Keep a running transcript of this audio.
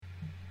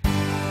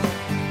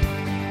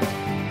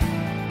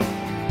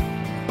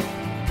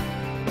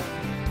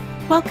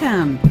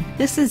Welcome.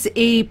 This is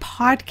a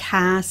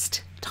podcast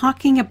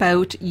talking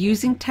about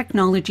using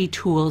technology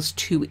tools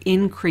to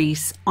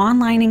increase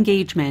online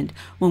engagement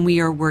when we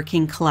are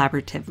working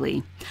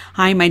collaboratively.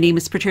 Hi, my name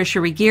is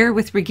Patricia Regier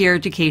with Regier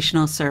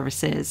Educational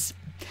Services.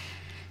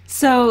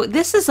 So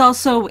this is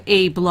also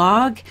a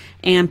blog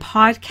and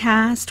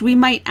podcast. We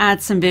might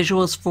add some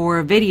visuals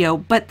for video,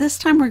 but this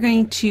time we're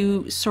going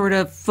to sort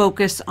of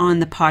focus on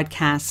the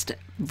podcast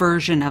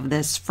version of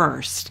this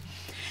first.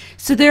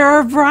 So there are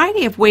a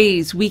variety of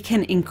ways we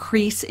can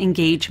increase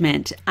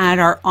engagement at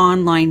our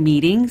online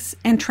meetings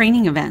and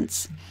training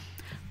events.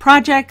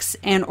 Projects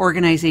and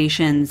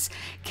organizations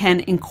can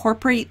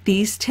incorporate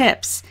these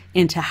tips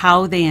into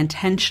how they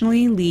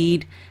intentionally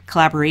lead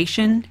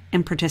collaboration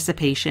and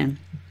participation.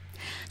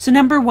 So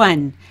number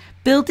one,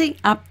 building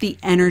up the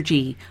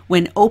energy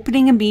when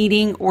opening a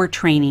meeting or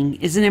training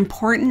is an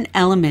important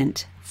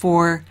element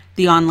for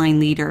the online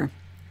leader.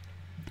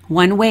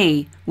 One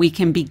way we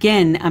can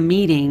begin a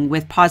meeting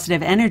with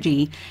positive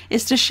energy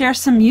is to share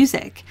some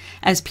music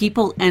as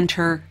people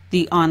enter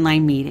the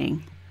online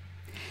meeting.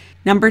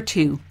 Number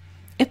two,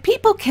 if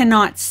people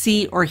cannot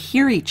see or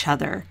hear each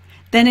other,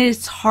 then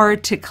it's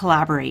hard to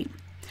collaborate.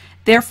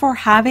 Therefore,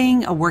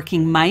 having a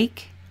working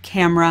mic,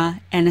 camera,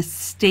 and a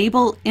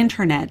stable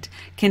internet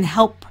can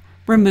help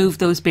remove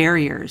those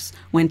barriers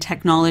when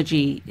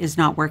technology is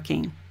not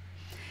working.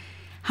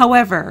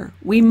 However,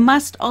 we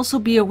must also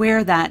be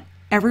aware that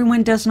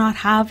everyone does not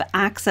have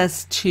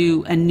access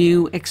to a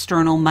new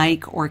external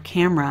mic or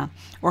camera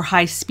or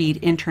high-speed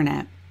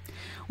internet.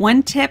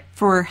 One tip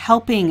for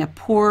helping a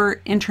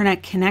poor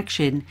internet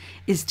connection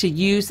is to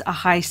use a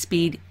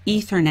high-speed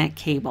Ethernet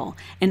cable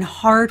and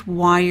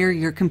hardwire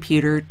your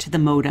computer to the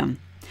modem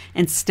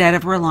instead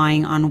of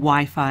relying on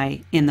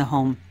Wi-Fi in the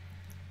home.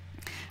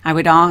 I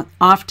would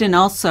often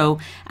also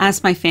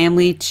ask my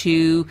family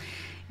to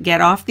get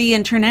off the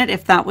internet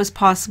if that was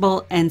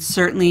possible, and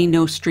certainly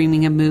no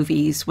streaming of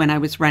movies when I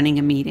was running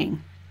a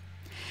meeting.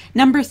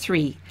 Number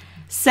three,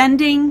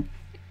 sending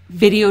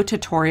video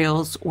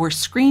tutorials or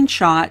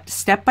screenshot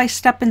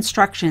step-by-step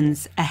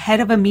instructions ahead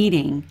of a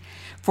meeting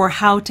for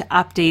how to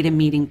update a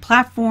meeting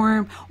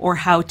platform or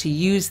how to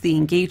use the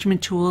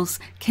engagement tools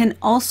can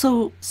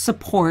also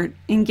support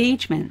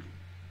engagement.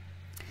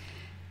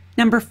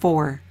 Number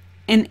four,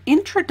 an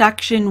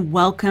introduction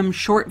welcome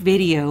short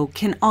video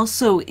can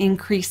also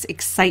increase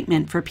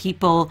excitement for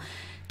people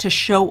to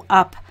show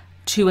up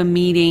to a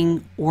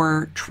meeting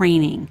or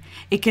training.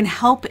 It can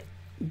help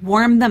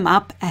warm them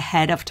up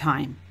ahead of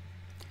time.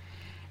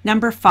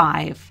 Number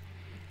five,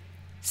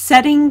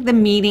 setting the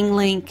meeting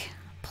link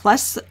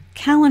plus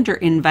calendar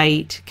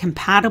invite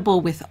compatible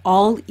with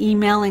all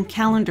email and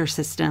calendar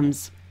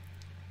systems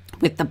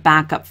with the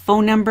backup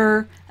phone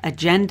number,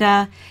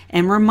 agenda,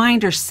 and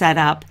reminder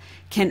setup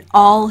can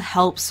all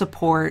help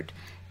support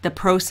the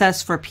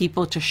process for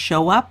people to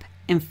show up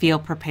and feel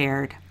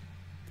prepared.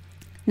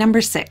 Number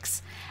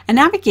six, a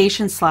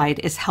navigation slide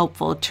is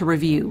helpful to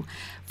review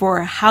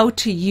for how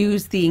to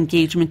use the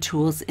engagement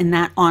tools in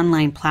that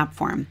online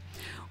platform,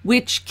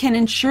 which can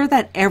ensure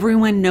that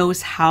everyone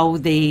knows how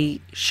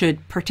they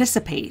should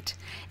participate.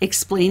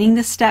 Explaining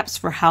the steps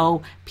for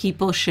how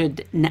people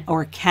should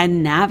or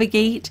can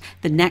navigate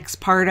the next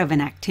part of an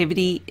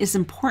activity is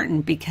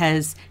important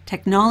because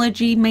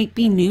technology might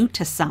be new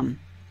to some.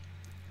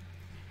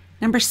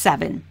 Number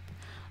seven,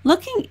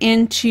 looking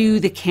into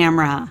the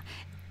camera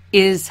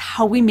is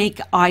how we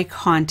make eye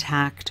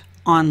contact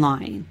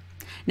online.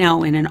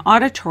 Now, in an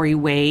auditory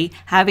way,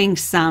 having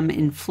some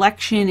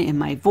inflection in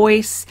my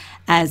voice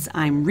as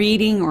I'm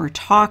reading or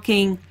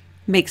talking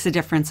makes a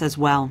difference as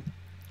well.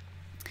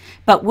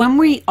 But when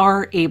we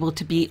are able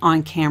to be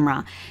on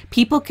camera,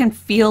 people can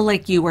feel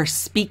like you are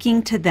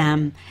speaking to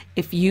them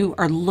if you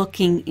are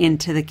looking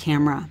into the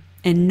camera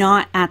and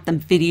not at the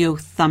video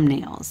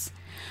thumbnails.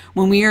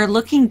 When we are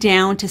looking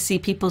down to see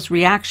people's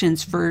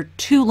reactions for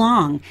too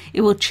long,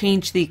 it will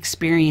change the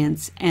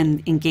experience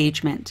and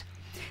engagement.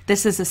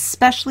 This is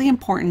especially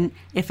important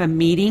if a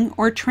meeting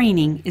or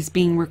training is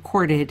being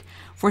recorded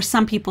for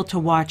some people to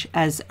watch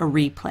as a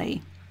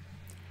replay.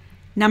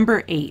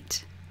 Number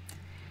eight,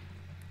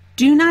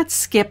 do not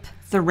skip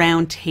the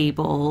round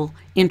table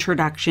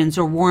introductions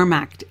or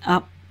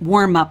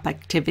warm-up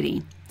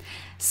activity.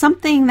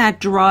 Something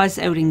that draws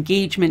out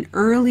engagement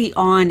early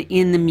on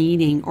in the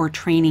meeting or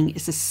training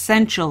is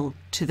essential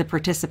to the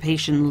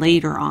participation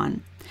later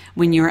on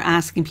when you're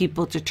asking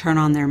people to turn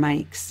on their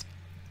mics.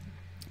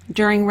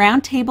 During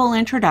roundtable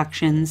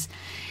introductions,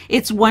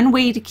 it's one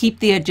way to keep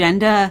the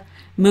agenda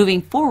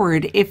moving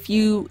forward if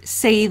you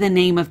say the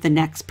name of the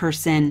next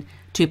person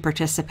to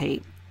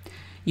participate.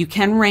 You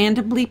can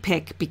randomly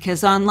pick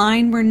because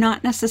online we're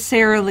not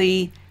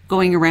necessarily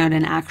going around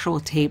an actual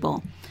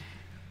table.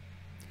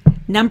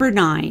 Number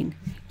nine,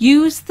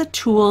 use the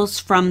tools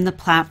from the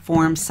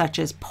platform such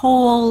as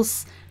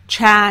polls,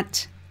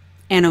 chat,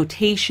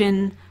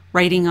 annotation,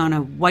 writing on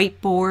a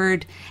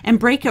whiteboard, and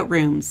breakout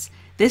rooms.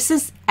 This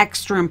is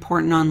extra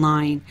important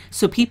online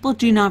so people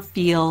do not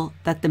feel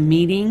that the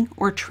meeting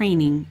or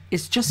training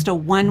is just a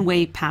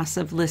one-way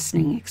passive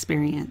listening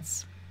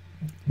experience.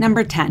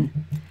 Number 10,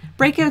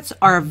 breakouts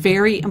are a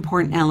very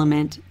important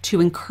element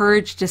to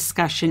encourage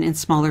discussion in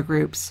smaller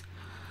groups,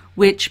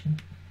 which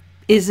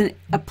is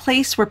a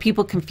place where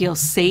people can feel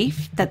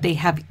safe, that they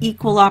have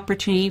equal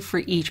opportunity for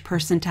each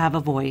person to have a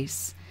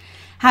voice.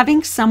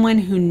 Having someone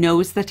who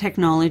knows the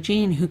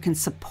technology and who can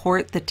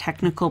support the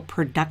technical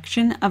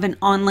production of an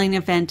online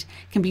event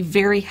can be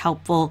very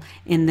helpful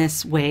in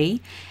this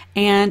way,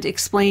 and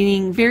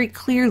explaining very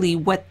clearly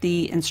what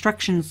the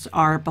instructions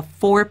are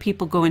before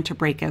people go into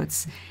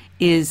breakouts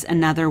is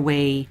another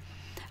way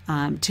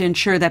to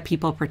ensure that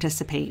people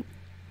participate.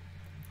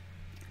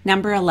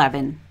 Number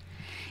 11,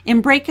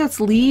 in breakouts,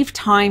 leave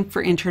time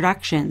for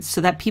introductions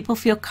so that people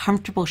feel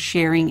comfortable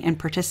sharing and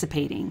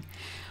participating.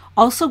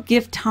 Also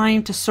give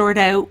time to sort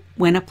out,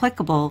 when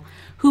applicable,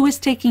 who is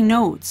taking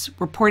notes,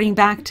 reporting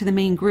back to the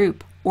main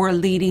group, or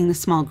leading the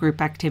small group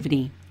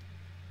activity.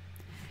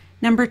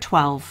 Number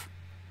 12,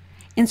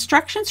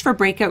 instructions for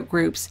breakout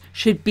groups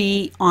should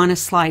be on a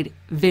slide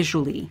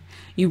visually.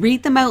 You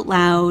read them out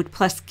loud,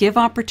 plus give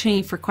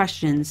opportunity for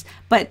questions,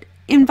 but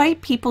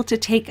invite people to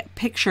take a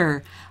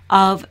picture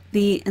of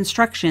the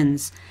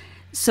instructions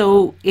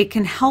so it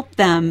can help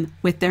them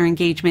with their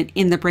engagement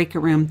in the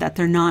breakout room, that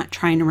they're not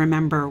trying to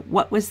remember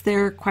what was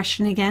their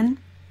question again.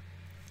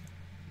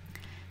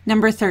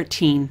 Number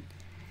 13,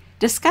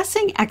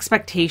 discussing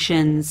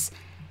expectations.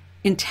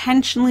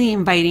 Intentionally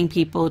inviting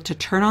people to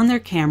turn on their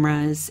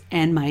cameras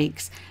and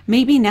mics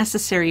may be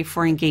necessary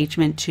for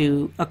engagement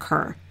to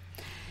occur.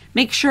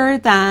 Make sure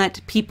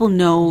that people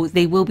know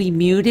they will be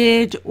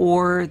muted,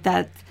 or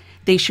that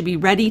they should be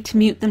ready to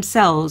mute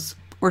themselves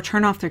or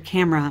turn off their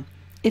camera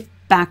if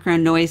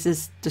background noise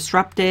is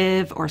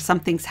disruptive or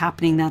something's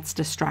happening that's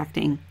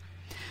distracting.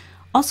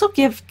 Also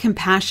give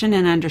compassion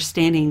and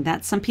understanding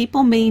that some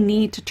people may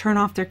need to turn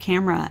off their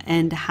camera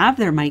and have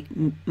their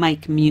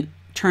mic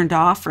turned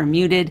off or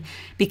muted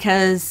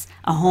because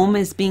a home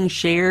is being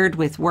shared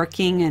with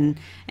working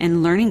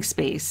and learning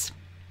space.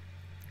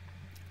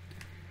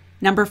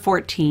 Number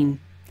 14,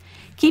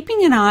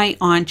 keeping an eye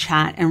on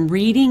chat and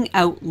reading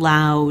out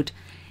loud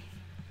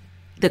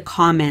the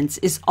comments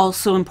is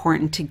also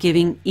important to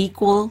giving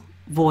equal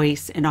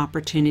voice and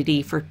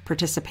opportunity for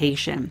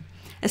participation,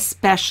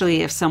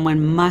 especially if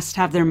someone must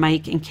have their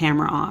mic and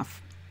camera off.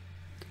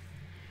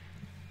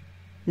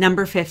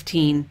 Number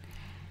 15,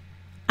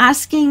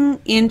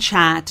 asking in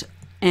chat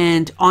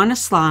and on a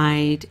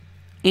slide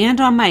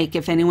and on mic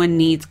if anyone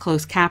needs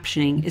closed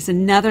captioning is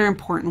another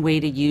important way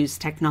to use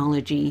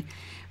technology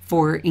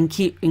for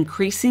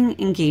increasing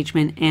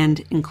engagement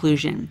and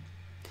inclusion.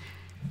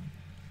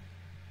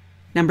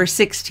 Number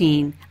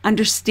 16,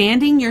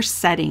 understanding your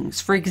settings,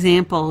 for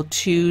example,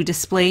 to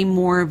display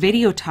more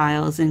video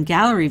tiles in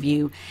gallery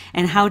view,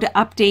 and how to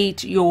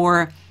update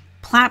your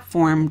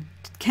platform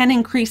can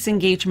increase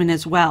engagement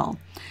as well.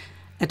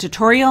 A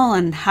tutorial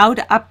on how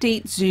to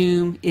update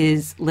Zoom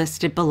is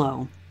listed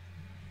below.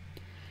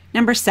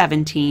 Number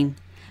 17,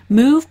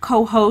 move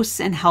co-hosts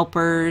and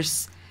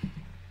helpers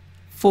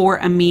for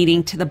a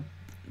meeting to the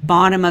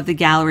bottom of the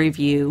gallery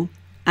view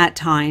at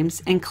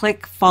times and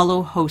click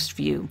follow host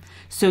view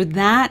so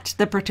that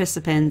the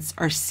participants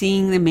are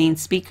seeing the main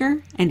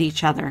speaker and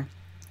each other.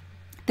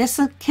 This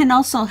can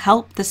also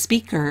help the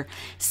speaker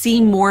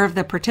see more of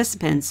the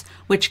participants,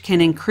 which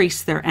can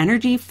increase their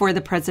energy for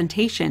the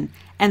presentation,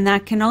 and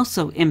that can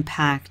also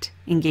impact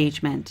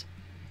engagement.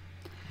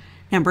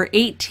 Number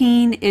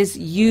 18 is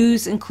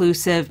use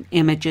inclusive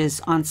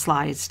images on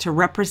slides to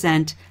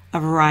represent a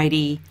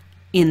variety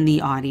in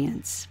the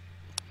audience.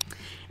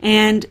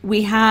 And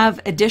we have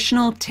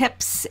additional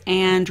tips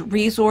and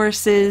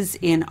resources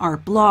in our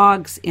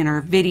blogs, in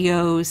our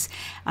videos,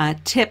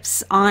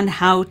 tips on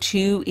how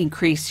to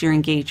increase your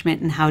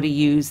engagement and how to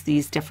use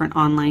these different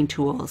online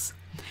tools.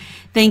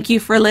 Thank you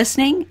for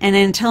listening, and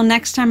until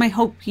next time, I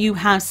hope you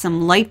have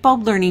some light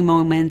bulb learning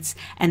moments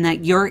and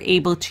that you're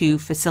able to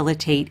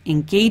facilitate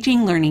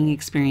engaging learning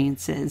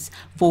experiences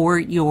for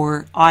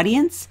your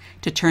audience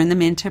to turn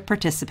them into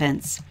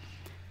participants.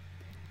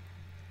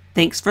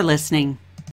 Thanks for listening.